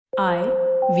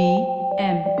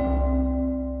IVM.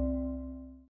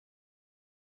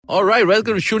 All right,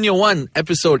 welcome to Shunya One,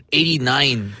 episode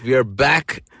 89. We are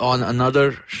back on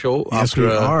another show. Yes, we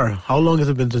are. How long has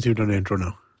it been since you've done an intro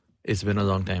now? It's been a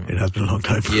long time. It has been a long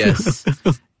time. Yes.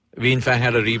 We, in fact,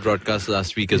 had a rebroadcast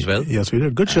last week as well. Yes, we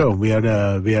did. Good show. We had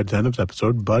Zainab's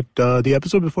episode, but the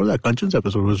episode before that, Kanchan's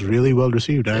episode, was really well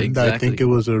received. And Exactly. I think it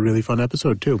was a really fun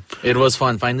episode too. It was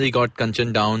fun. Finally got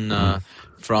Kanchan down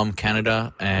from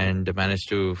Canada and managed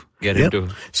to get him to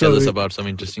tell us about some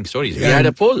interesting stories. We had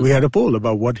a poll. We had a poll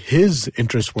about what his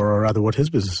interests were, or rather what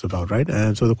his business is about, right?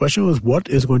 And so the question was, what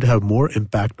is going to have more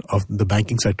impact of the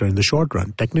banking sector in the short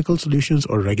run? Technical solutions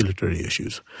or regulatory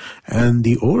issues? And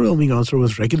the overwhelming answer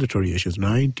was regulatory issues.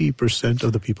 90%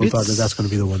 of the people thought that that's going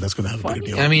to be the one that's going to have a big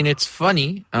deal. I mean, it's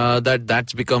funny that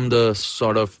that's become the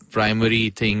sort of primary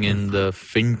thing in the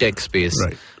fintech space.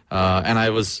 Right. And I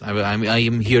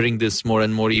am hearing this more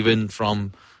and more, even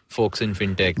from folks in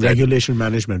fintech. Regulation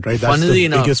management, right? That's Funnily the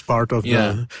enough, biggest part of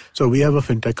the... So we have a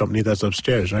fintech company that's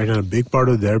upstairs, right? And a big part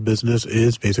of their business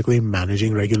is basically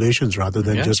managing regulations rather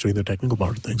than just doing the technical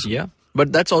part of things. Yeah.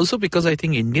 But that's also because I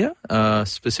think India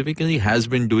specifically has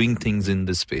been doing things in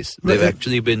this space. They've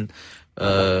actually been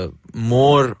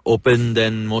more open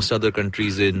than most other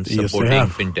countries in supporting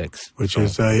fintechs. Which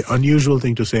is an unusual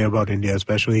thing to say about India,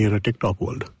 especially in a TikTok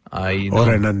world. I know.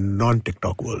 Or in a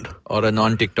non-TikTok world. Or a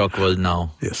non-TikTok world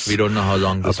now. Yes. We don't know how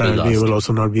long this will last. Apparently it will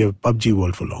also not be a PUBG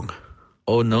world for long.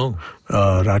 Oh no.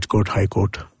 Rajkot High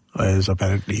Court is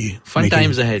apparently... Fun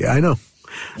times ahead. Yeah, I know.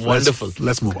 Wonderful.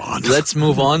 Let's move on. Let's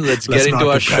move on. Let's get into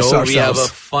our show. We have a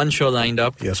fun show lined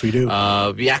up. Yes, we do.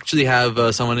 We actually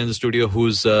have someone in the studio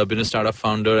who's been a startup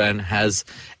founder and has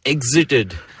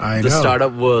exited the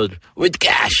startup world with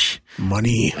cash.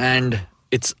 Money. And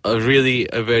it's a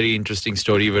very interesting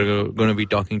story. We're going to be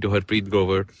talking to Harpreet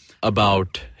Grover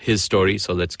about his story.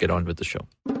 So let's get on with the show.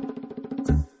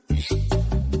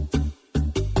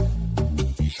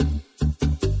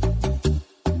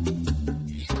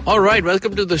 All right,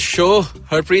 welcome to the show.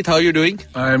 Harpreet, how are you doing?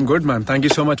 I'm good, man. Thank you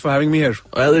so much for having me here.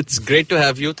 Well, it's great to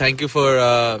have you. Thank you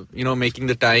for making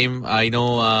the time. I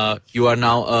know you are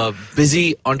now a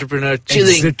busy entrepreneur,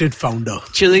 Exited founder.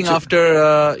 Chilling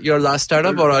after your last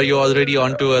startup, or are you already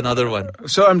on to another one?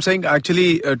 So I'm saying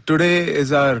actually today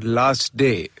is our last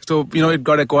day. So, it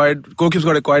got acquired. CoCubes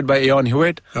got acquired by Aon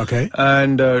Hewitt. Okay.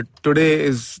 And today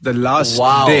is the last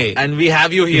day. And we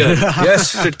have you here.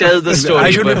 Yes. To tell the story.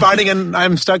 I should be partying and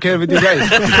I'm stuck here with you guys.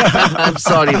 I'm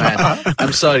sorry, man.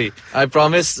 I'm sorry. I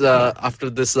promise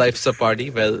after this life's a party.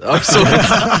 Well,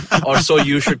 or so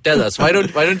you should tell us. Why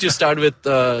don't you start with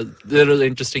a little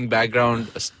interesting background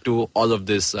to all of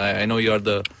this? I know you're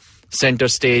the center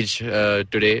stage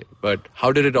today, but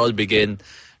how did it all begin?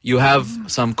 You have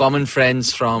some common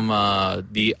friends from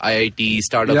the IIT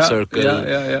startup circle.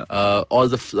 A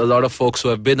lot of folks who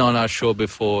have been on our show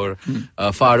before.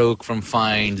 Farooq from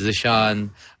Find,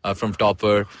 Zishan from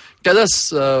Topper. Tell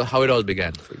us how it all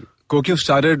began for you. CoCubes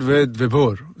started with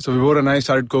Vibhor. So Vibhor and I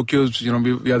started CoCubes.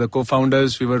 We are the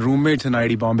co-founders. We were roommates in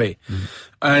IIT Bombay.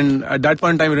 And at that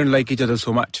point in time, we didn't like each other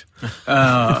so much.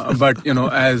 But,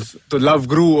 as the love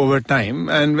grew over time.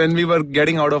 And when we were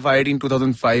getting out of IIT in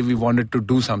 2005, we wanted to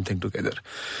do something together.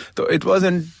 So it was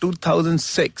in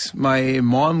 2006, my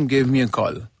mom gave me a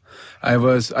call. I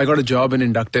got a job in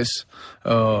Inductis,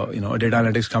 a data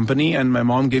analytics company, and my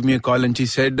mom gave me a call and she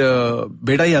said,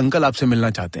 "Beta, ye uncle aapse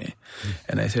milna chahte hain."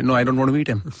 And I said, "No, I don't want to meet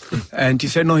him." And she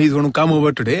said, "No, he's going to come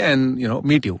over today and,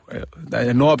 meet you."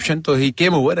 No option. So he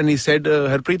came over and he said,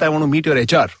 "Harpreet, I want to meet your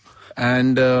HR."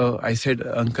 And I said,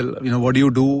 "Uncle, what do you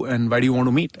do and why do you want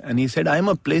to meet?" And he said, "I'm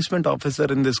a placement officer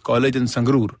in this college in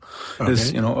Sangrur,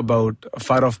 this, about a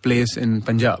far off place in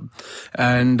Punjab.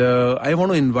 And I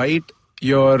want to invite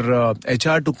your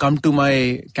HR to come to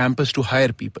my campus to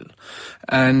hire people."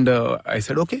 And I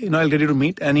said, "Okay, I'll get you to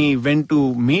meet." And he went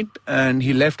to meet and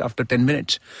he left after 10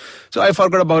 minutes. So I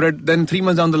forgot about it. Then 3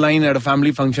 months down the line at a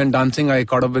family function, dancing, I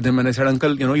caught up with him and I said,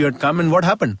 "Uncle, you had come and what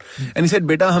happened?" And he said,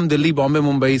 "Beta, hum Delhi, Bombay,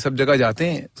 Mumbai, sab jagah jaate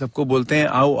hain. Sabko bolte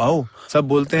hain, aao, aao. Sab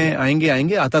bolte hain,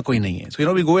 aayenge, aata koi nahi hai."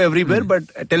 So, we go everywhere, but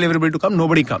I tell everybody to come,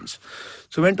 nobody comes.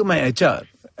 So I went to my HR.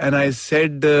 And I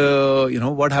said,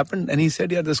 what happened? And he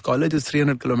said, "Yeah, this college is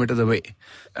 300 kilometers away.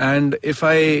 And if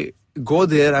I go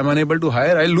there, I'm unable to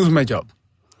hire, I'll lose my job."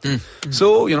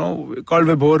 So, we called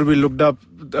Vibhor, we looked up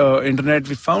the internet,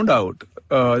 we found out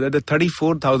that there are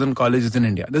 34,000 colleges in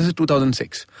India. This is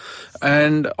 2006.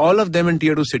 And all of them in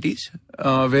tier 2 cities,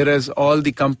 whereas all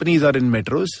the companies are in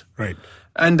metros. Right.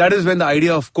 And that is when the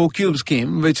idea of CoCubes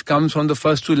came, which comes from the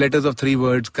first 2 letters of 3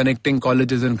 words, connecting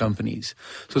colleges and companies.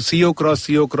 So CO cross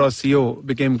CO cross CO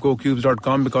became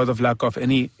CoCubes.com because of lack of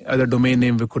any other domain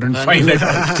name we couldn't find it.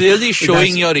 Clearly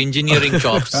showing your engineering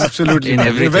chops. Absolutely. In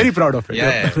everything. We're very proud of it.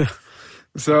 Yeah.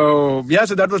 So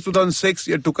that was 2006.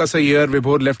 It took us a year.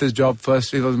 Vibhor left his job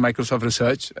first. It was Microsoft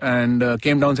Research and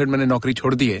came down and said, "Maine naukri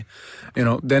chhod diye."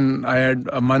 Then I had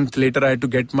a month later, I had to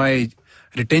get my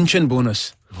retention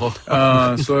bonus.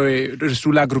 So it was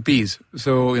 2 lakh rupees.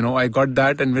 So, I got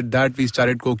that, and with that we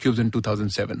started CoCubes in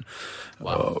 2007.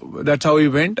 Wow. That's how we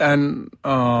went. And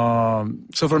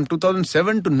so from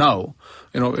 2007 to now,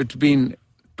 it's been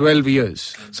 12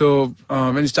 years. So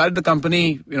when we started the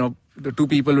company, the 2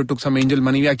 people who took some angel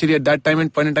money, we actually at that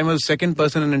point in time was the second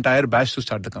person in an entire batch to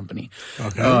start the company.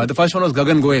 Okay. The first one was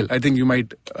Gagan Goyal. I think you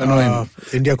might know him.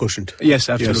 India Quotient. Yes,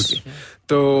 absolutely. Yes.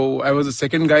 So I was the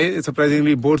second guy.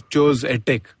 Surprisingly, both chose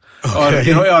EdTech.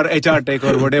 Okay. Or HR tech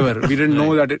or whatever. We didn't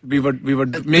know that we were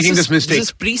making this mistake. This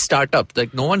is pre-startup.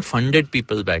 Like no one funded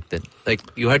people back then. Like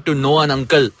you had to know an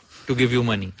uncle to give you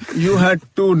money. You had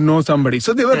to know somebody.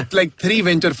 So there were like 3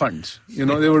 venture funds.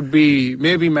 There would be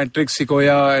maybe Matrix,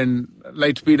 Sequoia and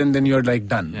Lightspeed, and then you're like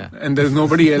done. Yeah. And there's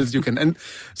nobody else you can. And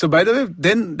so by the way,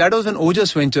 then that was when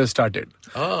Ojas Ventures started,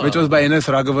 which was by NS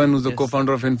Raghavan, who's the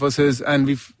co-founder of Infosys. And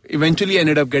we eventually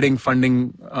ended up getting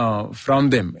funding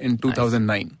from them in 2009.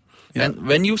 Nice. Yeah. And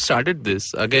when you started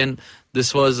this, again,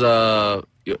 this was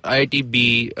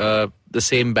IITB, the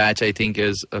same batch, I think,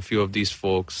 as a few of these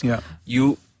folks. Yeah.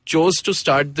 You chose to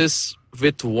start this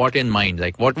with what in mind?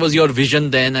 Like, what was your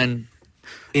vision then? And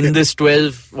in this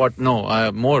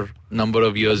more number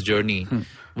of years journey,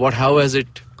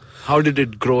 how did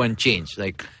it grow and change?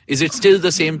 Like, is it still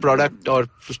the same product or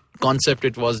concept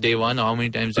it was day one? Or how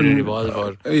many times did it evolve?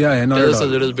 Or tell us a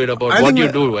little bit about what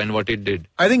you do and what it did.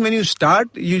 I think when you start,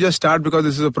 you just start because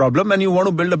this is a problem and you want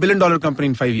to build $1 billion company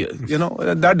in 5 years.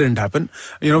 That didn't happen.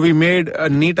 We made a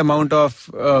neat amount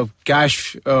of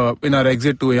cash in our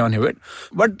exit to Aon Hewitt.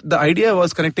 But the idea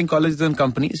was connecting colleges and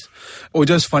companies.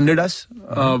 Ojas funded us.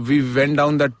 We went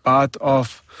down that path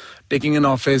of taking an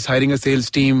office, hiring a sales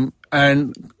team,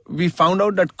 and we found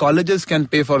out that colleges can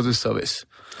pay for this service.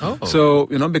 Oh. So,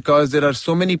 because there are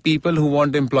so many people who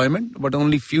want employment, but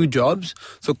only few jobs.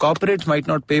 So corporates might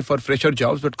not pay for fresher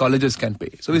jobs, but colleges can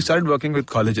pay. So we started working with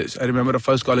colleges. I remember the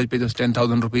first college paid us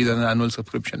 10,000 rupees as an annual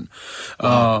subscription.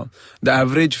 Wow. The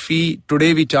average fee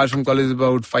today we charge from college is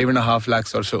about 5.5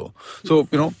 lakhs or so. So,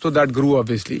 so that grew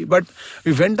obviously. But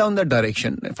we went down that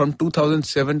direction from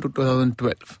 2007 to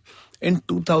 2012. In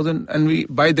 2000, and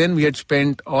by then we had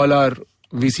spent all our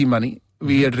VC money.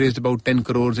 We had raised about 10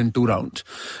 crores in 2 rounds.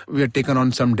 We had taken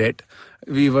on some debt.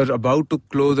 We were about to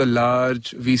close a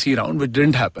large VC round, which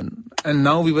didn't happen. And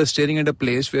now we were staring at a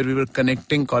place where we were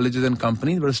connecting colleges and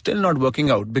companies, but still not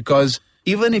working out, because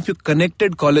even if you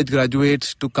connected college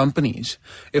graduates to companies,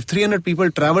 if 300 people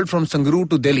traveled from Sangrur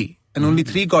to Delhi and only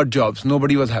 3 got jobs,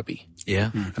 nobody was happy.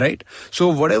 Yeah. Right? So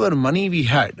whatever money we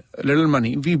had, little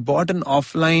money, we bought an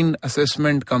offline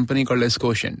assessment company called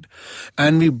S-Quotient,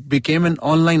 and we became an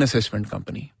online assessment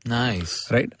company. Nice.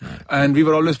 Right? Nice. And we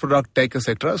were always product tech,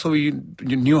 etc. So we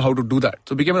knew how to do that.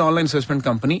 So became an online assessment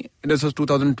company. This was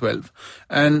 2012.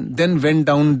 And then went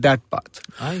down that path.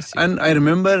 I see. And I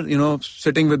remember,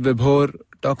 sitting with Vibhor,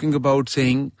 talking about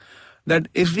saying that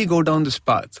if we go down this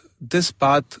path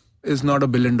is not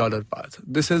 $1 billion path.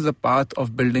 This is the path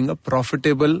of building a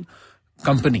profitable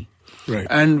company. Right.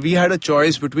 And we had a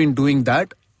choice between doing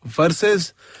that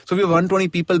versus, so we were 120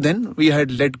 people then. We had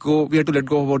to let go of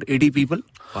about 80 people.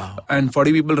 Wow. And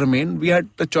 40 people remained. We had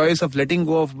the choice of letting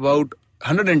go of about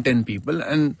 110 people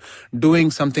and doing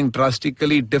something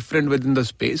drastically different within the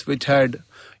space, which had,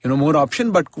 more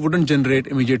option but wouldn't generate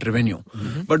immediate revenue.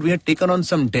 Mm-hmm. But we had taken on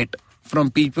some debt from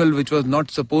people which was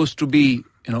not supposed to be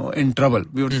in trouble.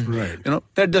 We were,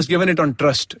 they'd just given it on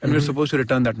trust and we're supposed to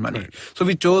return that money. Right. So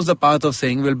we chose the path of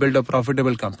saying we'll build a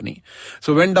profitable company.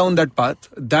 So went down that path.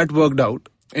 That worked out.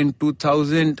 In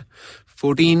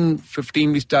 2014,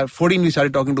 15, we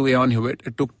started talking to Aon Hewitt.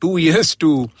 It took 2 years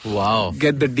to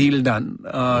get the deal done.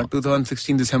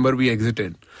 2016 December we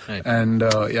exited. Right. And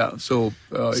so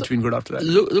it's been good after that.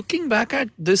 Looking back at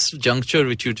this juncture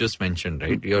which you just mentioned,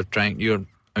 right?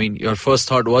 Your first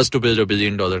thought was to build $1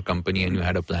 billion company and you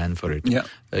had a plan for it. Yeah.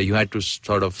 You had to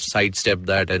sort of sidestep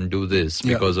that and do this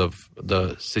because of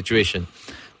the situation.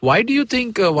 Why do you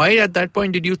think, why at that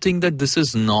point did you think that this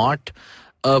is not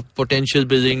a potential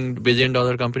 $1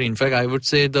 billion company? In fact, I would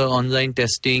say the online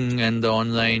testing and the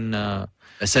online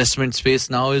assessment space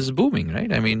now is booming,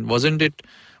 right? I mean, was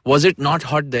it not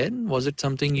hot then? Was it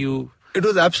something you It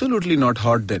was absolutely not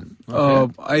hot then.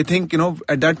 I think,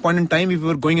 at that point in time, we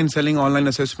were going and selling online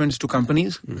assessments to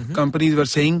companies. Companies were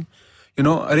saying,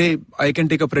 Arey, I can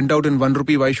take a printout in 1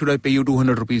 rupee. Why should I pay you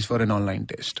 200 rupees for an online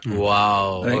test?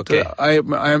 Wow. Right? Okay. I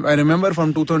remember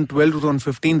from 2012 to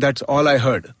 2015, that's all I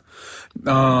heard.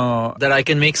 That I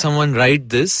can make someone write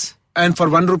this. And for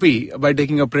 1 rupee by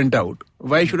taking a printout,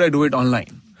 why should I do it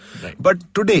online? Right.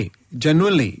 But today,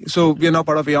 genuinely, so we are now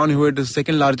part of Aon Hewitt, the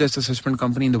second largest assessment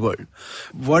company in the world.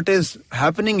 What is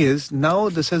happening is now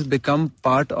this has become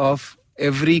part of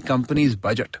every company's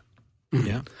budget.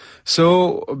 Yeah.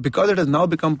 So because it has now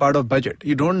become part of budget,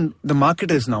 the market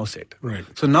is now set. Right.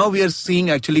 So now we are seeing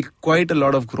actually quite a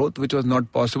lot of growth, which was not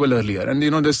possible earlier. And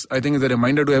this, I think, is a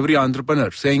reminder to every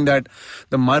entrepreneur saying that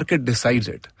the market decides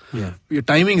it. Yeah. Your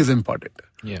timing is important.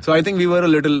 Yeah. So I think we were a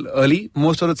little early.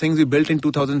 Most of the things we built in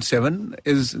 2007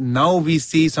 is now we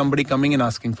see somebody coming and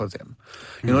asking for them.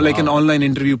 Like an online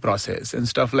interview process and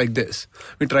stuff like this.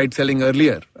 We tried selling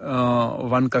earlier.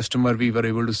 One customer we were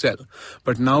able to sell.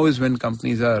 But now is when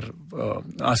companies are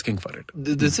asking for it.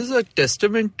 This is a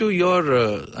testament to your,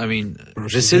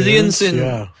 resilience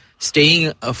in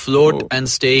staying afloat and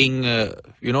staying,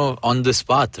 on this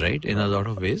path, right? In a lot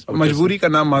of ways. Majboori ka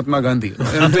naam Mahatma Gandhi.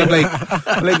 And I'm saying like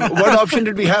what option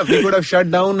did we have? We could have shut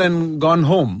down and gone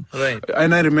home. Right.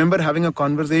 And I remember having a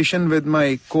conversation with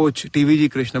my coach, TVG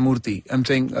Krishnamurthy. I'm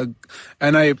saying,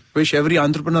 and I wish every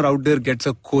entrepreneur out there gets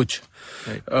a coach.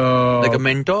 Right. Like a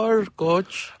mentor,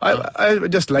 coach? I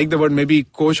just like the word maybe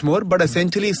coach more, but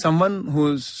essentially someone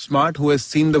who's smart, who has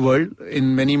seen the world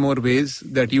in many more ways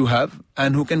that you have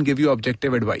and who can give you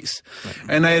objective advice. Right.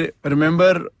 And I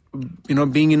remember,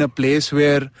 being in a place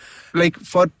where like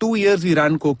for 2 years we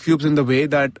ran CoCubes in the way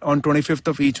that on 25th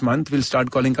of each month we'll start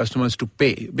calling customers to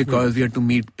pay because we had to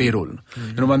meet payroll.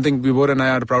 One thing Vibhor and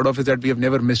I are proud of is that we have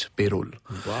never missed payroll.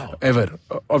 Wow. Ever.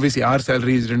 Obviously our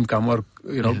salaries didn't come or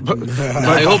but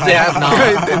I hope they have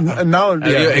now. Now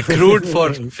have you accrued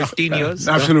for 15 years?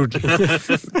 Absolutely.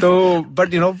 So,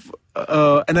 but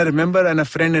and I remember and a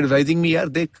friend advising me, yaar,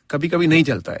 dekh, kabhi nahi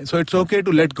chalta hai. So it's okay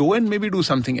to let go and maybe do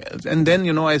something else. And then,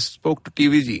 I spoke to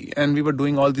TVG and we were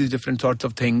doing all these different sorts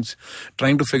of things,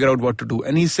 trying to figure out what to do.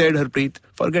 And he said, Harpreet,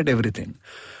 forget everything.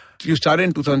 You started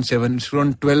in 2007, it's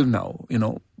around 12 now,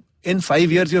 In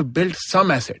 5 years, you have built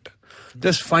some asset.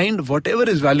 Just find whatever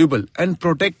is valuable and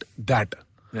protect that.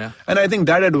 Yeah. And I think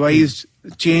that advice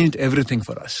changed everything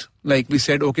for us. Like we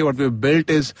said, okay, what we've built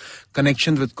is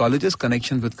connections with colleges,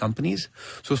 connections with companies.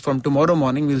 So from tomorrow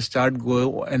morning, we'll start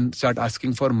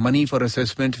asking for money for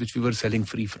assessments, which we were selling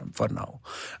free for now.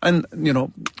 And,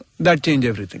 that changed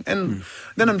everything. And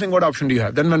then I'm saying, what option do you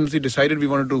have? Then when we decided we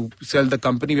wanted to sell the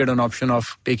company, we had an option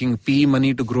of taking PE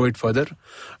money to grow it further.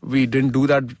 We didn't do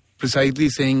that, precisely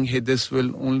saying, hey, this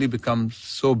will only become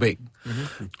so big.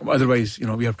 Otherwise,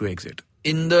 we have to exit.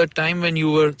 In the time when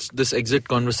this exit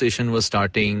conversation was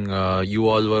starting, you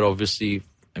all were obviously,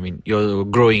 you're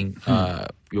growing,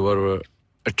 you were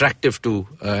attractive to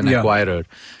an acquirer.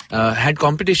 Had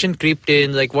competition creeped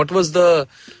in? Like, what was the...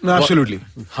 No, absolutely.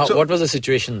 What was the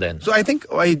situation then? So I think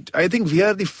we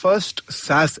are the first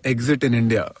SaaS exit in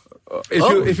India.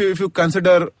 If you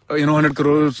consider 100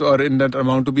 crores or in that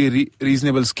amount to be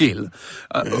reasonable scale,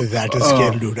 that is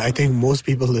scale, dude. I think most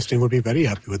people listening would be very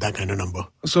happy with that kind of number.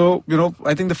 So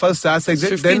I think the first SaaS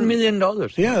exit, $15 million.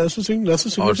 Yeah, that's a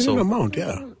significant amount.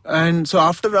 Yeah, and so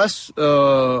after us,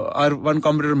 our one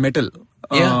competitor, Metal.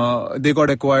 They got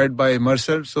acquired by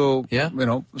Mercer. So,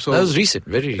 so that was recent,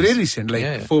 very recent,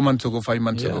 like 4 months ago, 5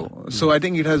 months ago. So I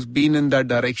think it has been in that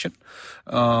direction.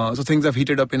 So things have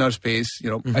heated up in our space.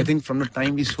 I think from the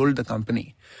time we sold the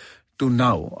company to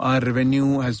now, our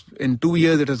revenue has, in 2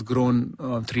 years, it has grown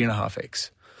 3.5x.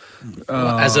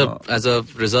 As a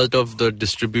result of the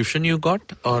distribution you got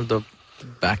or the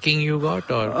backing you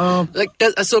got, or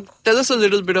tell us a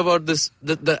little bit about this,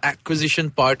 the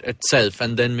acquisition part itself,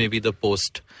 and then maybe the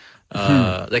post.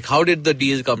 Like, how did the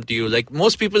deal come to you? Like,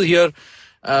 most people here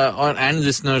and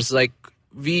listeners, like,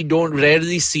 we don't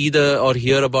rarely see or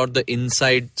hear about the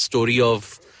inside story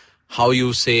of how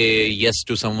you say yes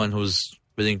to someone who's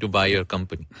willing to buy your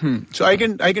company. So I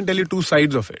can tell you two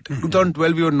sides of it.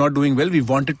 2012 we were not doing well. We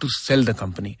wanted to sell the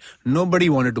company. Nobody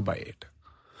wanted to buy it.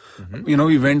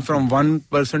 We went from one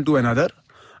person to another.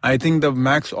 I think the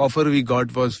max offer we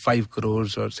got was 5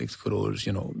 crores or 6 crores,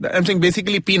 I'm saying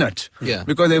basically peanuts. Yeah.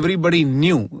 Because everybody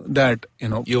knew that,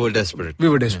 you were desperate. We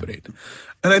were desperate. Yeah.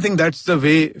 And I think that's the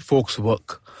way folks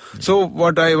work. So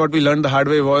what we learned the hard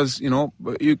way was,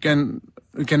 you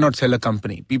cannot sell a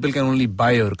company. People can only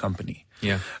buy your company.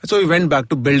 Yeah. So we went back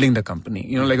to building the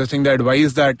company. Like I was saying, the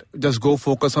advice that just go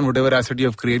focus on whatever asset you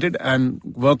have created and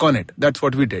work on it. That's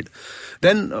what we did.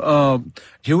 Then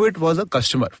Hewitt was a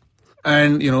customer.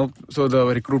 And, so the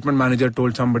recruitment manager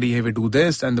told somebody, hey, we do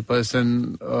this. And the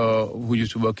person who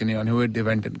used to work in Aon Hewitt, they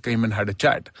went and came and had a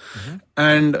chat.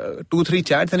 And 2-3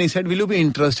 chats. And he said, will you be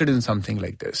interested in something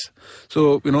like this?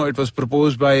 So, it was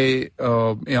proposed by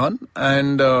Aon.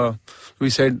 And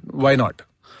we said, why not?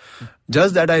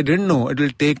 Just that I didn't know it will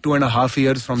take 2.5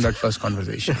 years from that first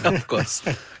conversation. Of course.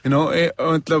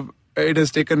 It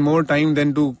has taken more time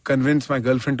than to convince my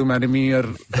girlfriend to marry me or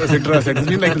etc. It's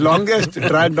been like the longest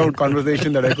dragged out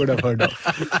conversation that I could have heard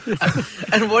of.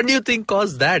 And what do you think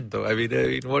caused that though? I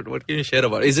mean, what can you share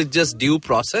about it? Is it just due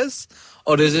process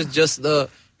or is it just the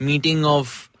meeting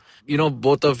of,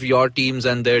 both of your teams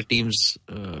and their teams?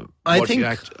 I think...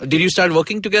 Did you start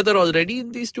working together already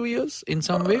in these 2 years in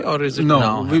some way or is it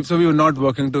now? No, we were not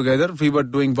working together. We were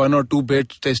doing 1 or 2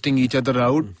 bits, testing each other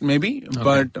out maybe. Okay.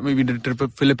 But maybe we did a trip to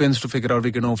Philippines to figure out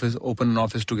we can open an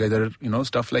office together,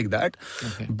 stuff like that.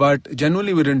 Okay. But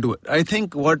generally we didn't do it. I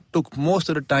think what took most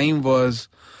of the time was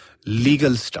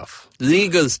legal stuff.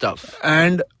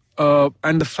 And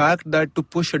the fact that to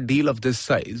push a deal of this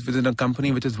size within a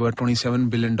company which is worth $27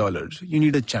 billion, you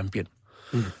need a champion.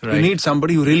 Right. You need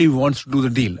somebody who really wants to do the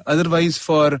deal. Otherwise,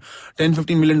 for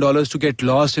 $10-15 million to get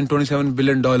lost in $27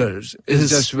 billion is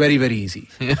just very, very easy.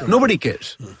 Yeah. Nobody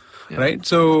cares. Yeah. Right?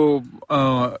 So,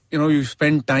 you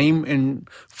spend time in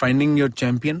finding your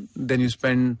champion,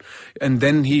 and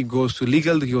then he goes to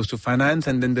legal, he goes to finance,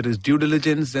 and then there is due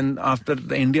diligence. Then after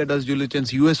India does due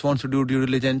diligence, US wants to do due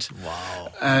diligence.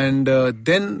 Wow. And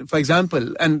then, for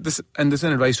example, and this is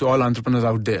an advice to all entrepreneurs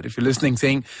out there, if you're listening,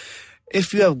 saying,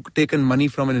 if you have taken money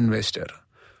from an investor,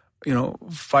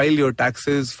 file your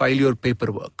taxes, file your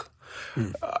paperwork.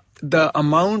 The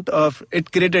amount of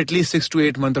it created at least 6 to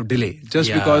 8 months of delay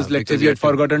just because let's say we had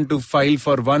forgotten to file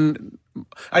for one.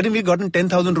 I think we gotten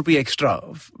 10,000 rupee extra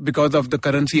because of the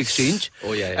currency exchange.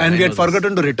 And we had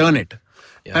forgotten to return it.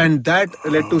 Yeah. And that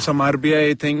led to some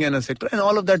RBI thing and a sector, and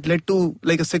all of that led to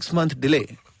like a 6-month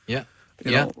delay. Yeah.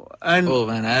 You know? And oh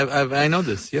man, I know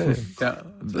this. Yeah.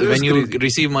 When you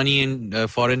receive money in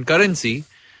foreign currency,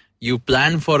 you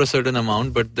plan for a certain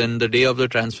amount, but then the day of the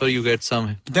transfer, you get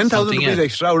some 10,000 rupees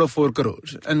extra out of 4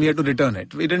 crores, and we had to return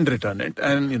it. We didn't return it,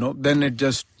 and then it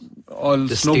just all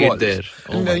snowballs. There.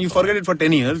 And then you forget it for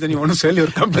 10 years, then you want to sell your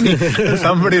company, and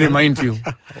somebody reminds you.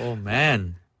 Oh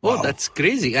man, that's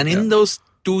crazy. And in those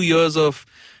 2 years of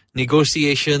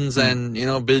negotiations and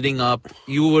building up,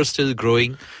 you were still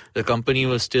growing. The company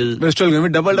was still. We're still growing. We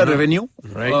doubled our revenue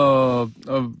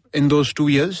in those 2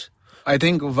 years. I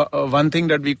think one thing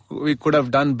that we could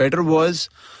have done better was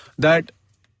that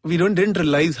we didn't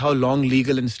realize how long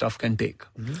legal and stuff can take.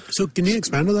 Mm-hmm. So can you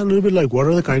expand on that a little bit? Like, what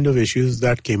are the kind of issues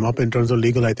that came up in terms of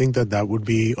legal? I think that would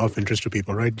be of interest to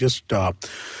people, right? Just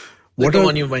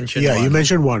one you mentioned. Yeah, you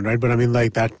mentioned one, right? But I mean,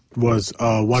 like that was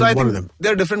one of them.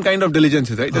 There are different kind of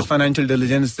diligences, right? There's financial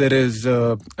diligence, there is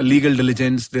legal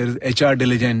diligence, there is HR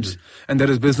diligence, and there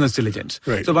is business diligence.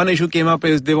 Right. So one issue came up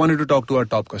is they wanted to talk to our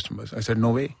top customers. I said, no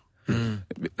way.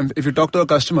 If you talk to our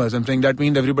customers, I'm saying that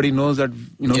means everybody knows that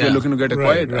they're looking to get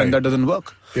acquired, and that doesn't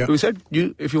work. Yeah. So we said,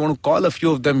 if you want to call a few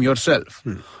of them yourself,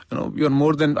 you're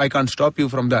more than I can't stop you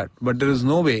from that. But there is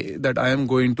no way that I am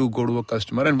going to go to a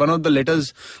customer. And one of the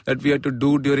letters that we had to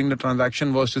do during the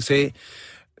transaction was to say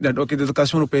that there's a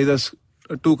customer who pays us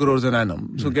 2 crores an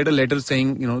annum. So get a letter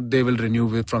saying they will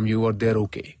renew it from you or they're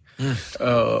okay.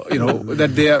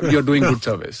 That you're doing good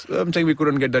service. I'm saying we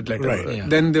couldn't get that letter. Right. Yeah.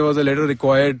 Then there was a letter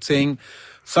required saying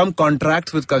some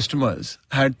contracts with customers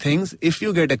had things, if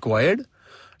you get acquired,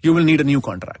 you will need a new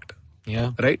contract.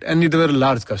 Yeah. Right? And they were a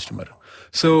large customer.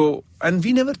 So, and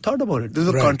we never thought about it. There's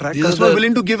a contract. Customer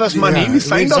willing to give us money. We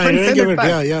signed off and sent it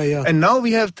back. Yeah. And now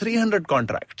we have 300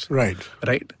 contracts. Right.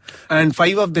 And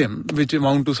 5 of them, which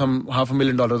amount to some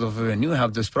 $500,000 of revenue,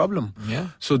 have this problem. Yeah.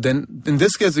 So then, in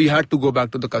this case, we had to go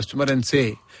back to the customer and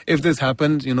say, if this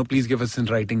happens, please give us in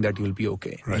writing that you'll be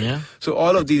okay. Right. Yeah. So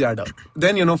all of these add up.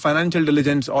 Then, financial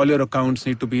diligence, all your accounts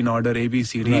need to be in order, A, B,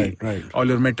 C, D. Right. All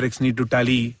your metrics need to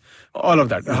tally. All of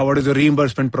that. What is the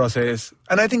reimbursement process?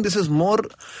 And I think this is more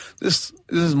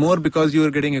because you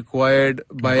are getting acquired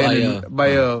by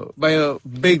a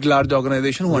big, large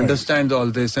organization who understands all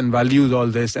this and values all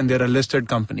this, and they're a listed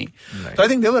company. Right. So I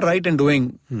think they were right in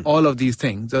doing all of these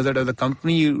things. So that as a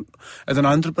company, as an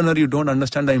entrepreneur, you don't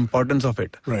understand the importance of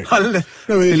it. Right.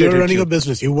 You're running a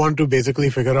business. You want to basically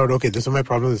figure out, this is my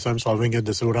problem, this is how I'm solving it,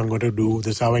 this is what I'm going to do,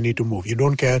 this is how I need to move. You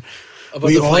don't care About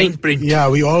the fine print. Yeah,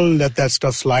 we all let that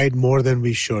stuff slide more than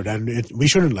we should, and we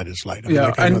shouldn't let it slide. I mean,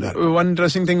 like, I know that. One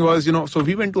interesting thing was, so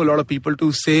we went to a lot of people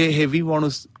to say, hey, we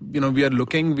want to, we are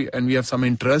looking and we have some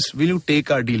interest. Will you take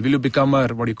our deal? Will you become our,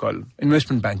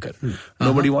 investment banker?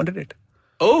 Nobody wanted it.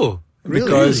 Oh,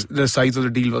 because the size of the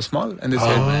deal was small, and they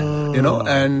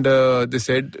said, they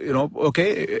said,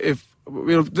 okay, if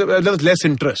there was less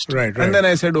interest, right. And then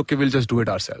I said, okay, we'll just do it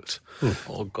ourselves.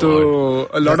 Oh God. So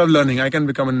a lot of learning. I can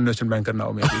become an investment banker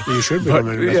now, maybe. You should become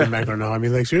an investment banker now. I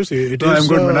mean, like, seriously, I'm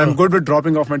good. I'm good with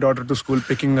dropping off my daughter to school,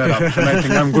 picking her up, and I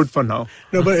think I'm good for now.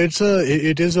 No, but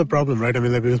it is a problem, right? I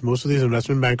mean, like, because most of these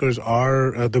investment bankers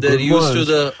are they're good used ones. to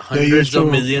the hundreds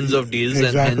of millions of deals,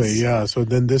 exactly, and hence So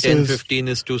then this 10-15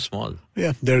 is too small.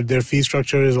 Yeah, their fee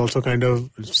structure is also kind of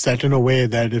set in a way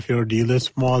that if your deal is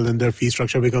small, then their fee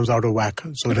structure becomes out of whack.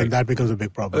 So then that becomes a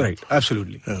big problem. Right,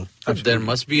 absolutely. Yeah. But there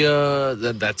must be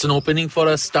that's an opening for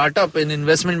a startup in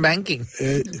investment banking,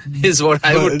 is what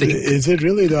I would think. Is it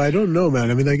really though? I don't know, man.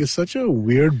 I mean, like, it's such a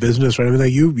weird business, right? I mean,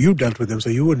 like, you dealt with them, so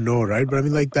you would know, right? But I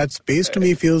mean, like, that space to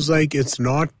me feels like it's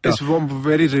not... It's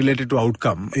very related to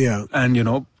outcome. Yeah.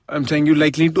 And, I'm saying you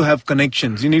likely need to have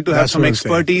connections. You need to have some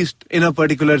expertise in a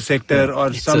particular sector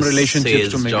or some relationships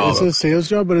to make it. It's a sales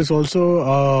job, but it's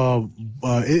also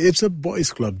it's a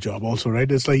boys' club job also, right?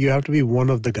 It's like you have to be one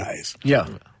of the guys. Yeah.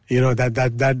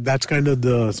 That's kind of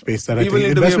the space that I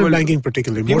think investment banking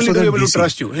particularly. People need to be able VC. to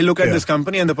trust you. Hey, look at this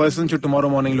company, and the person should tomorrow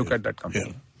morning look at that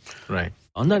company. Yeah. Right.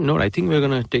 On that note, I think we're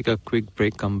going to take a quick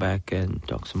break, come back and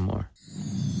talk some more.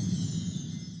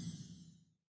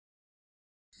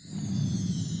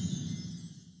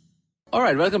 All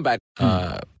right, welcome back.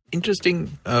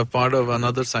 Interesting part of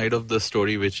another side of the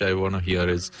story which I want to hear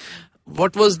is,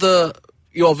 what was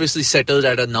you obviously settled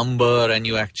at a number and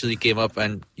you actually came up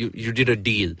and you did a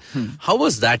deal. How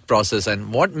was that process,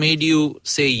 and what made you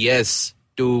say yes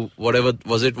to whatever?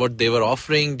 Was it what they were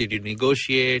offering? Did you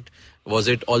negotiate? Was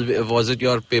it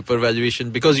your paper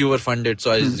valuation? Because you were funded,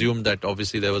 so I assume that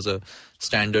obviously there was a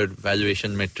standard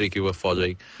valuation metric you were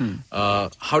following.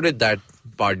 How did that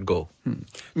part go?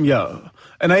 Yeah.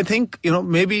 And I think,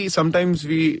 maybe sometimes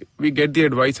we get the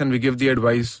advice and we give the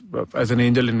advice as an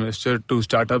angel investor to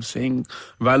startups saying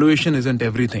valuation isn't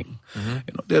everything.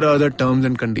 There are other terms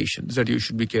and conditions that you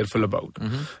should be careful about.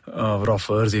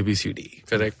 Offers, ABCD.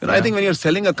 Correct. And I think when you're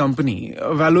selling a company,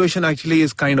 valuation actually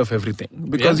is kind of everything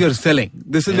because you're selling.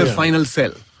 This is your final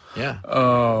sell. Yeah.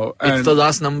 It's the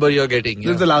last number you're getting.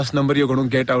 This is the last number you're going to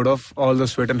get out of all the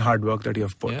sweat and hard work that you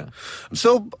have put. Yeah.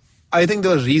 So I think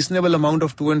there was a reasonable amount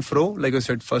of to and fro, like I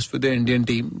said, first with the Indian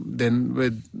team, then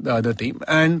with the other team.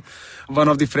 And one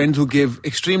of the friends who gave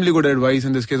extremely good advice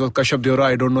in this case was Kashyap Deora.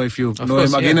 I don't know if you know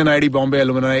him. Again, an IIT Bombay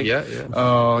alumni. Yeah.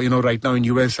 Right now in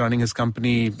US running his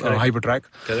company, Hypertrack.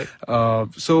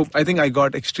 Correct. So I think I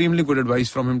got extremely good advice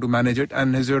from him to manage it.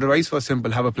 And his advice was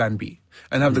simple: have a plan B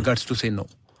and have the guts to say no.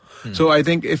 So I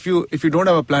think if you don't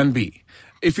have a plan B,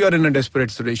 if you are in a desperate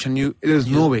situation, there's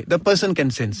no way. The person can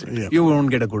sense it. Yeah. You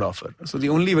won't get a good offer. So the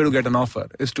only way to get an offer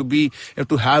is you have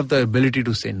to have the ability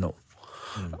to say no.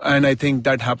 And I think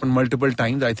that happened multiple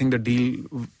times. I think the deal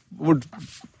would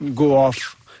go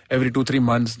off every 2-3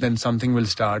 months, then something will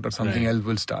start or something else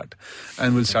will start,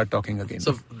 and we'll start talking again.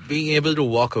 So being able to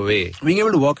walk away. Being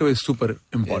able to walk away is super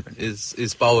important.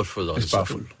 Is powerful also. It's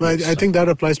powerful. Well, I think that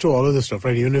applies to all of this stuff,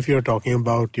 right? Even if you're talking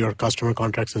about your customer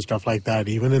contracts and stuff like that,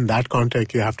 even in that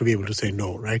context, you have to be able to say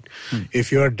no, right?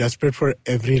 If you're desperate for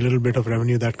every little bit of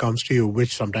revenue that comes to you,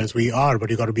 which sometimes we are, but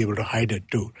you got to be able to hide it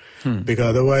too, because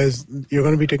otherwise you're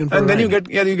going to be taken for a And then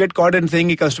ride. you get caught in saying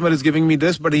the customer is giving me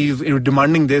this, but he's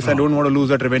demanding this. I don't want to lose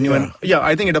that revenue. And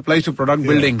I think it applies to product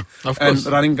building and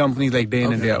running companies like day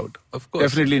in and day out. Of course.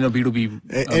 Definitely in a B2B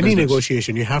Any business.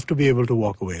 negotiation, you have to be able to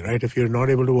walk away, right? If you're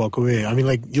not able to walk away, I mean,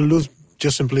 like, you lose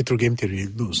just simply through game theory,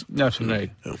 you lose.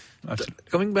 Absolutely. Right. Absolutely.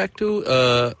 Coming back to,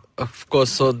 of course,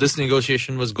 so this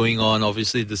negotiation was going on.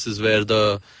 Obviously, this is where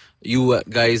you and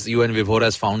Vibhor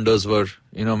as founders were,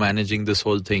 managing this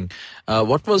whole thing.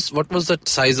 What was the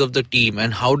size of the team,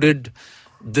 and how did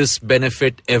this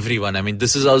benefit everyone? I mean,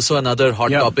 this is also another hot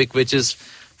topic which is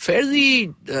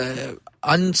fairly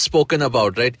unspoken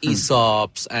about, right?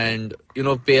 ESOPs and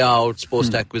payouts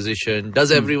post acquisition.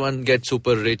 Does everyone get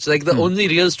super rich? Like the only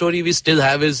real story we still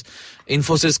have is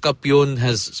Infosys ka peon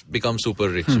has become super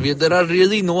rich. There are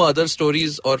really no other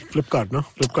stories or Flipkart, no?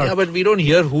 Flipkart. Yeah, but we don't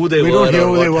hear who they were. We don't hear or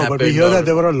who what they were, but we hear happened that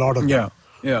there were a lot of them.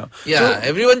 Yeah. Yeah,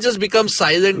 everyone just becomes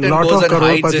silent and lot goes of and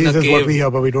hides in crorepati's a is what we cave.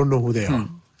 hear, but we don't know who they are.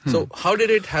 So how did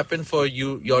it happen for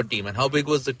your team, and how big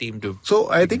was the team too? So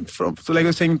I think like I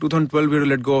was saying, 2012 we had to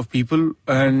let go of people,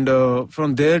 and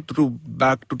from there to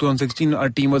back to 2016, our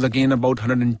team was again about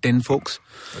 110 folks,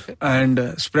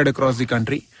 and spread across the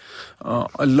country.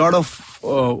 A lot of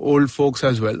old folks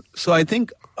as well. So I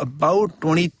think about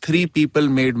 23 people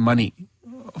made money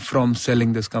from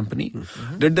selling this company.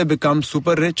 Did they become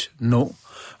super rich? No.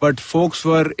 But folks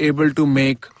were able to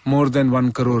make more than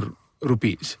 1 crore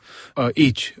rupees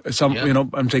each.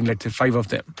 I'm saying let's say 5 of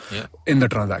them in the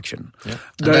transaction. Yeah.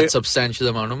 And that's substantial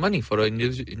amount of money for an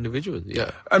individual.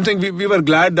 Yeah. I'm saying we were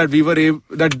glad that we were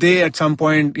that they at some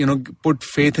point put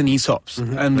faith in ESOPs,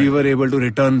 and we were able to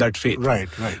return that faith. Right.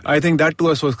 I think that to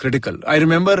us was critical. I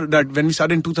remember that when we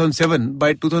started in 2007,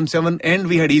 by 2007 end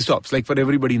we had ESOPs like for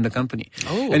everybody in the company.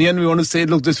 And then we want to say,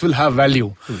 look, this will have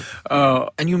value.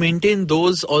 And you maintain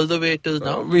those all the way till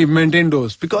now? We've maintained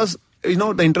those because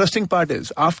the interesting part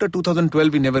is after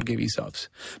 2012 we never gave ESOPs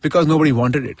because nobody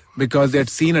wanted it, because they had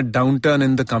seen a downturn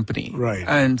in the company, right?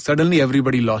 And suddenly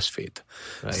everybody lost faith,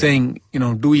 saying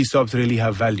do ESOPs really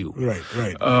have value?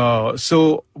 Right.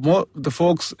 So the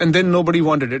folks, and then nobody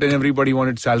wanted it, and everybody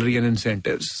wanted salary and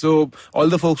incentives. So all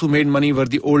the folks who made money were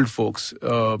the old folks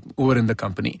who were in the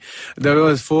company. There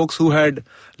was folks who had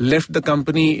left the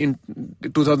company in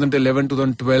 2011,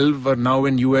 2012, were now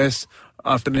in US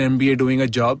after an MBA doing a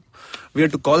job. We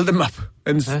had to call them up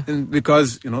and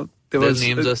because their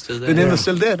names are still there. The names are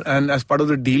still there, and as part of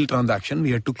the deal transaction,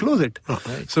 we had to close it.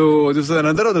 Right. So this is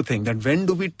another other thing, that when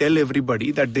do we tell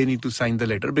everybody that they need to sign the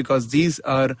letter, because these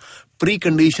are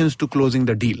preconditions to closing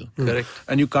the deal. Correct.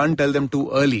 And you can't tell them too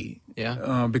early.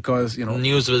 Because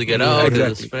news will get out.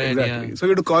 Exactly. Yeah. So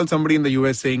you have to call somebody in the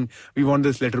US saying we want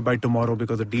this letter by tomorrow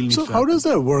because the deal needs to happen. So how does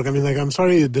that work? I mean, I'm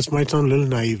sorry, this might sound a little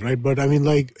naive, right? But I mean,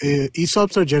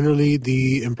 ESOPs are generally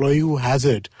the employee who has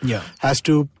it has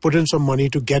to put in some money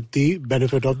to get the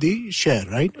benefit of the share,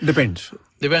 right? Depends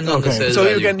on the sales so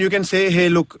value. you can say, hey,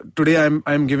 look, today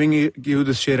I'm giving you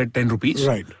this share at 10 rupees,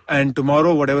 right? And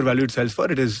tomorrow whatever value it sells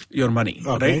for, it is your money,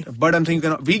 right? But I'm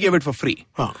thinking we gave it for free.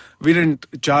 We didn't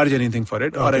charge anything for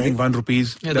it, or I think 1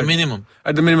 rupees the minimum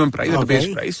at the minimum price, at the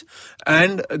base price,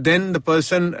 and then the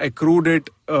person accrued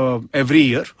it every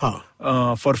year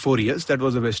for 4 years. That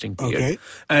was the vesting period,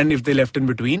 and if they left in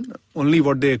between, only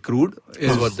what they accrued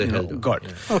is what they got.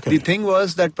 The thing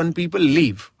was that when people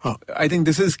leave, I think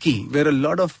this is key, where a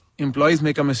lot of employees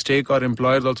make a mistake, or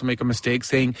employers also make a mistake,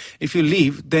 saying if you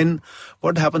leave, then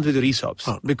what happens with your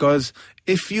ESOPs? Because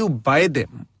if you buy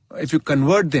them, if you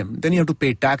convert them, then you have to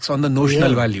pay tax on the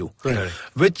notional value,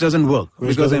 which doesn't work,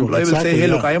 because the employee will say, hey,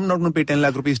 look, I am not going to pay 10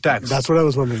 lakh rupees tax. That's what I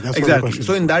was wondering. That's exactly.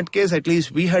 So in that case, at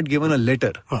least we had given a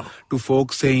letter to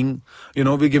folks saying,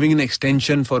 we're giving an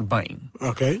extension for buying.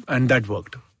 And that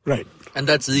worked. Right. And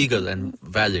that's legal and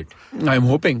valid. I'm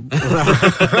hoping.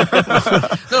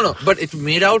 No, but it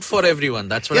made out for everyone.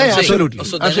 That's what I'm saying. Absolutely.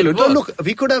 So absolutely. No, look,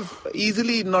 we could have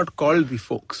easily not called the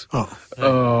folks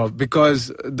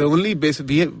because the only base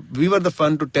we were the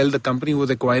fund to tell the company who was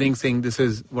acquiring, saying this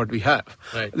is what we have.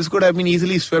 Right. This could have been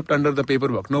easily swept under the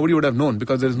paperwork. Nobody would have known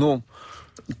because there's no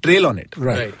trail on it.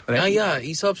 Right.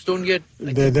 ESOPs don't get.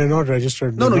 They're not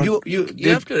registered. You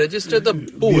have to register the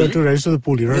pool. You have to register the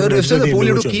pool. You register the pool.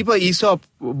 You have to keep a ESOP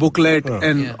booklet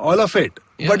and all of it.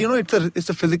 But it's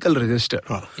a physical register.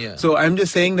 So I'm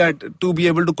just saying that to be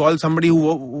able to call somebody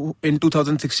who in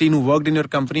 2016 who worked in your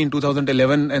company in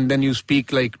 2011, and then you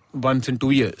speak like once in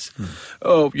 2 years,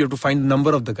 you have to find the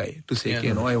number of the guy to say,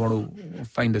 I want to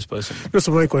find this person.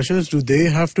 So my question is, do they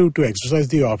have to exercise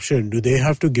the option? Do they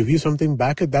have to give you something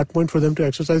back at that point for them to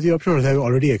exercise the option, or have they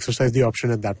already exercised the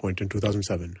option at that point in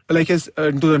 2007? Like in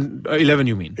 2011,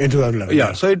 you mean? In 2011.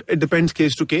 Yeah. So it depends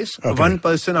case to case. One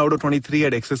person out of 23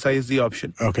 had exercised the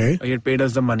option. He had paid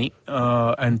us the money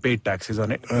and paid taxes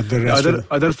on it.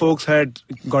 Other folks had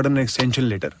gotten an extension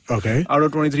later. Out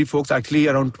of 23 folks, actually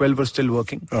around 12 were still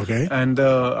working. And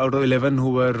out of 11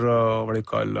 who were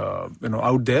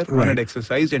out there, one had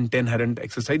exercised and 10 hadn't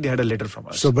exercised. They had a letter from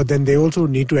us. So, but then they also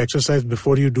need to exercise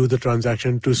before you do the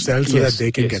transaction to sell, so that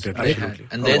they can get it. Right?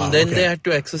 And then they had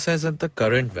to exercise at the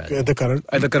current value. At the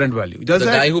current value. The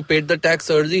guy who paid the tax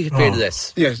early, he paid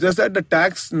less. Yes, just that the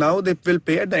tax now they will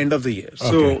pay at the end of the year.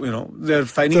 So they're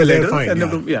signing a letter.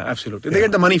 Absolutely. They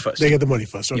get the money first. They get the money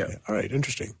first. Okay. All right.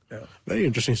 Interesting. Very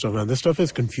interesting stuff, man. This stuff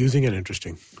is confusing and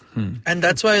interesting. And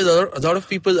that's why a lot of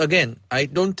people, again, I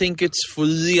don't think it's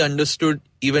fully understood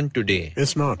even today.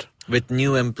 It's not. With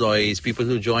new employees, people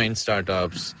who join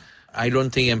startups, I don't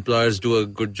think employers do a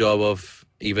good job of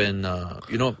even,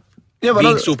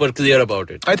 being super clear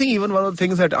about it. I think even one of the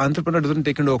things that entrepreneur doesn't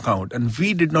take into account, and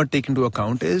we did not take into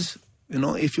account, is,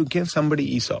 if you give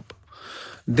somebody ESOP,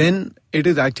 then it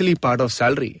is actually part of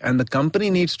salary and the company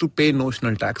needs to pay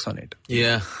notional tax on it.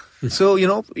 Yeah. So,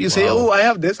 you say, oh, I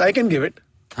have this, I can give it.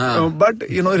 But,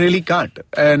 really can't.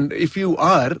 And if you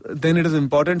are, then it is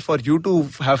important for you to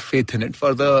have faith in it,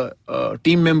 for the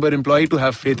team member, employee to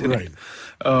have faith in it.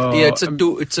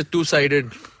 It's a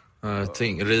two-sided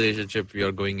relationship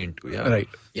you're going into. Yeah. Right.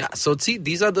 Yeah. So see,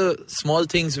 these are the small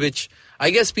things which I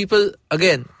guess people,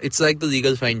 again, it's like the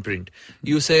legal fine print.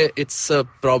 You say it's a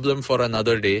problem for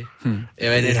another day. When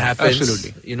it happens,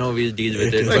 absolutely. We'll deal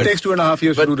with it. It takes 2.5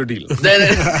 years to do the deal.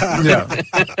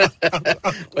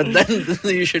 But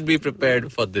then you should be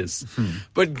prepared for this.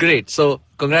 But great. So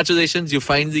congratulations. You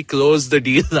finally closed the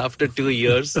deal after 2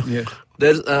 years. Yeah.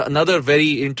 There's another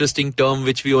very interesting term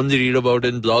which we only read about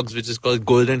in blogs, which is called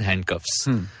golden handcuffs.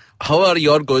 How are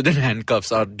your golden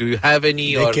handcuffs? Or do you have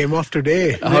any? They came off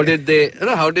today. How did they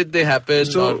happen?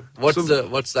 So,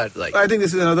 what's that like? I think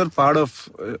this is another part of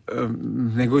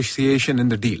negotiation in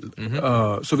the deal.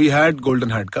 So we had golden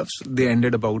handcuffs. They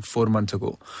ended about 4 months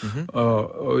ago.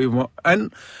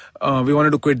 We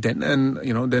wanted to quit then, and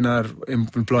then our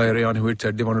employer Aon Hewitt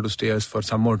said they wanted to stay us for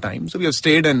some more time. So we have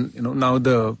stayed, and now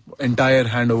the entire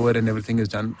handover and everything is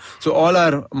done. So all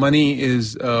our money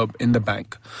is in the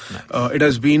bank. Nice. It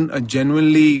has been a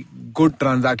genuinely good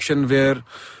transaction where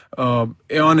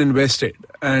Aon invested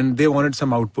and they wanted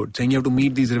some output, saying you have to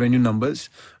meet these revenue numbers.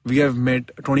 We have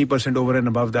met 20% over and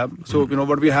above that. So,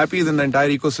 what we're happy is in the entire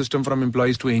ecosystem, from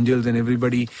employees to angels and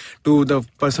everybody to the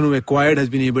person who acquired, has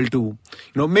been able to,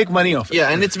 make money off it. Yeah,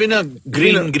 and it's been a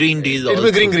green deal. It's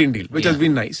been a green deal, which has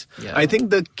been nice. Yeah. I think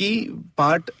the key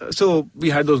part, so we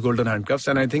had those golden handcuffs,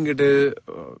 and I think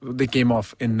they came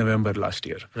off in November last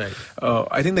year. Right.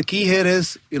 I think the key here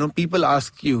is, people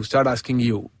start asking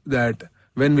you that,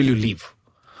 when will you leave?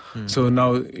 So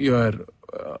now you're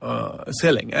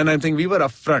selling. And I think we were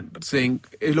upfront saying,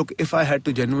 look, if I had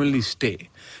to genuinely stay,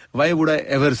 why would I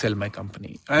ever sell my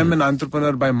company? I am an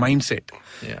entrepreneur by mindset.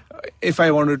 Yeah. If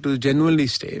I wanted to genuinely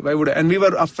stay, why would I? And we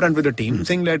were upfront with the team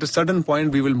saying that at a certain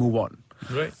point we will move on.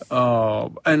 Right.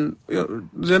 And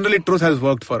generally truth has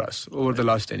worked for us over the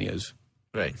last 10 years.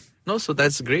 Right. No, so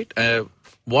that's great.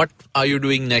 What are you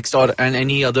doing next, and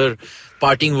any other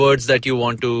parting words that you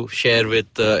want to share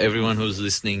with everyone who's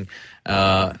listening?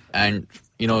 And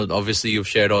obviously you've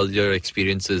shared all your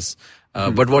experiences,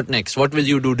 but what next? What will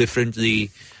you do differently,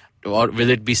 or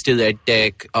will it be still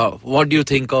EdTech? What do you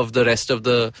think of the rest of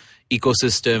the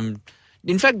ecosystem?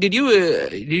 In fact, did you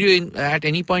at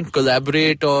any point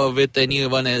collaborate or with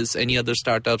anyone else, any other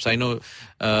startups? I know,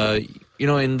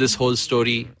 in this whole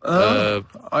story,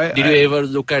 did you ever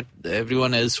look at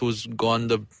everyone else who's gone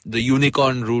the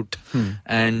unicorn route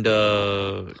and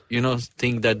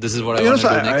think that this is what I want to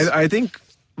do next? I think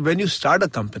when you start a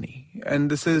company, and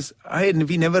this is,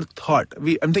 we never thought,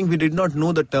 we did not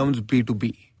know the terms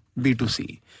B2B,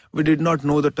 B2C. We did not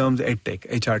know the terms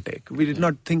EdTech, HR tech. We did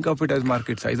not think of it as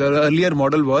market size. Our earlier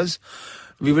model was,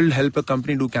 we will help a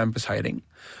company do campus hiring.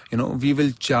 We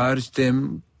will charge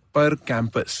them per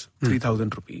campus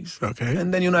 3,000 rupees. Okay.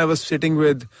 And then, I was sitting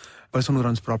with a person who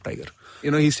runs PropTiger.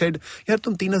 He said, यार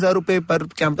तुम 3,000 रुपए per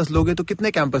campus लोगे तो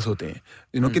कितने campus होते हैं?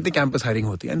 कितने campus hiring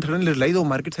होती है? And suddenly realized, oh,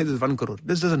 market size is 1 crore.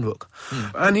 This doesn't work.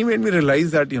 And he made me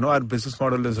realize that, our business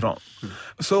model is wrong.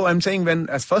 So I'm saying,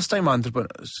 as first time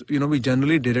entrepreneurs, we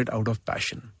generally did it out of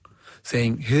passion.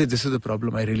 Saying, hey, this is the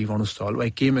problem I really want to solve. I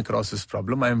came across this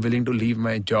problem. I am willing to leave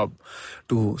my job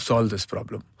to solve this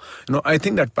problem. I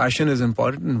think that passion is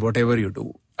important in whatever you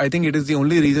do. I think it is the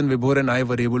only reason Vibhor and I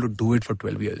were able to do it for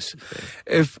 12 years. Okay.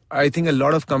 If I think a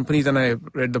lot of companies, and I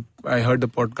heard the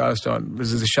podcast on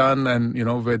Zishan and,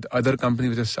 with other companies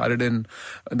which have started in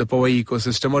the Powai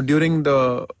ecosystem or during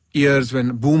the years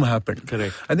when boom happened.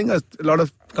 Correct. I think a lot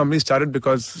of companies started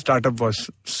because startup was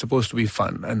supposed to be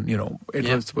fun and, it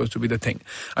was supposed to be the thing.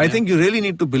 I think you really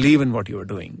need to believe in what you are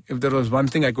doing. If there was one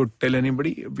thing I could tell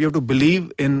anybody, you have to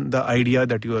believe in the idea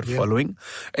that you are following,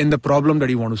 in the problem that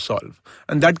you want to solve.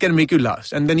 And that can make you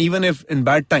last. And then even if in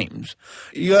bad times,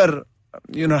 you are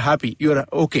happy, you're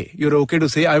okay to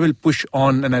say, I will push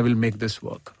on and I will make this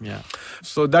work. Yeah.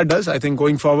 So that does, I think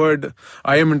going forward,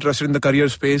 I am interested in the career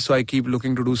space, so I keep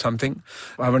looking to do something.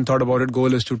 I haven't thought about it.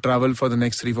 Goal is to travel for the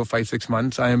next 3, 4, 5, 6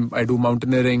 months. I do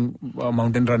mountaineering,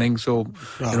 mountain running, so,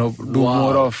 do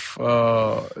more of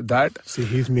that. See,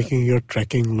 he's making your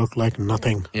trekking look like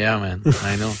nothing. Yeah, man,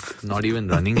 I know. Not even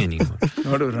running anymore.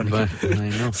 Not even running. But I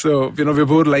know. So,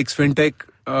 Vibhor likes fintech.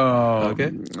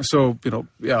 Okay. So,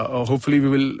 hopefully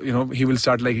he will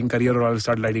start liking career, or I'll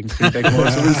start liking fintech more.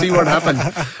 So we'll see what happens.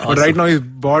 Awesome. But right now he's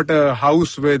bought a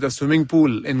house with a swimming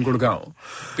pool in Gurgaon.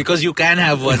 Because you can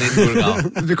have one in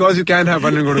Gurgaon. Because you can have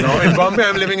one in Gurgaon. In Bombay,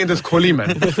 I'm living in this kholi,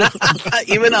 man.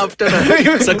 Even after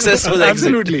a successful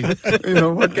exit. Absolutely.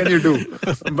 What can you do?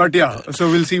 But yeah,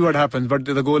 so we'll see what happens. But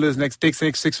the goal is next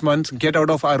 6 months, get out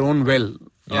of our own well.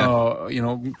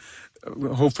 Yeah.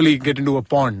 Hopefully get into a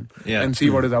pond and see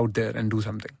Mm-hmm. what is out there and do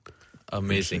something.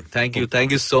 Amazing. Thank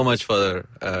you so much for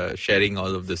sharing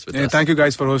all of this with us. Thank you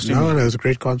guys for hosting me. No, it was a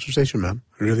great conversation, man.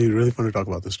 Really, really fun to talk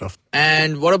about this stuff.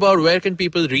 And what about, where can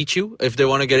people reach you if they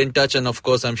want to get in touch? And of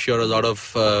course, I'm sure a lot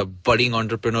of budding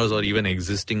entrepreneurs or even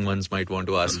existing ones might want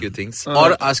to ask you things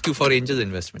or ask you for angel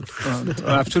investment.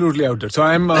 Absolutely out there. So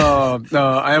I am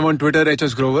on Twitter,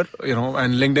 HS Grover,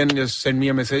 and LinkedIn. Just send me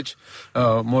a message.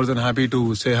 More than happy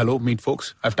to say hello, meet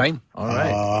folks. I have time. All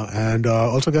right. And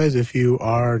also, guys, if you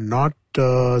are not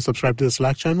subscribed to the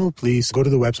Slack channel, please go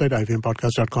to the website,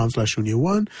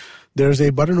 ivmpodcast.com/Shunya1. There's a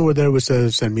button over there which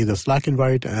says send me the Slack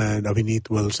invite, and Abhineet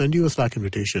will send you a Slack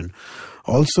invitation.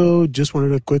 Also, just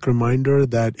wanted a quick reminder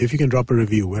that if you can drop a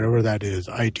review, wherever that is,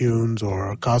 iTunes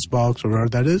or CastBox or wherever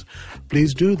that is,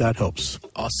 please do. That helps.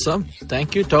 Awesome.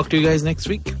 Thank you. Talk to you guys next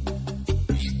week.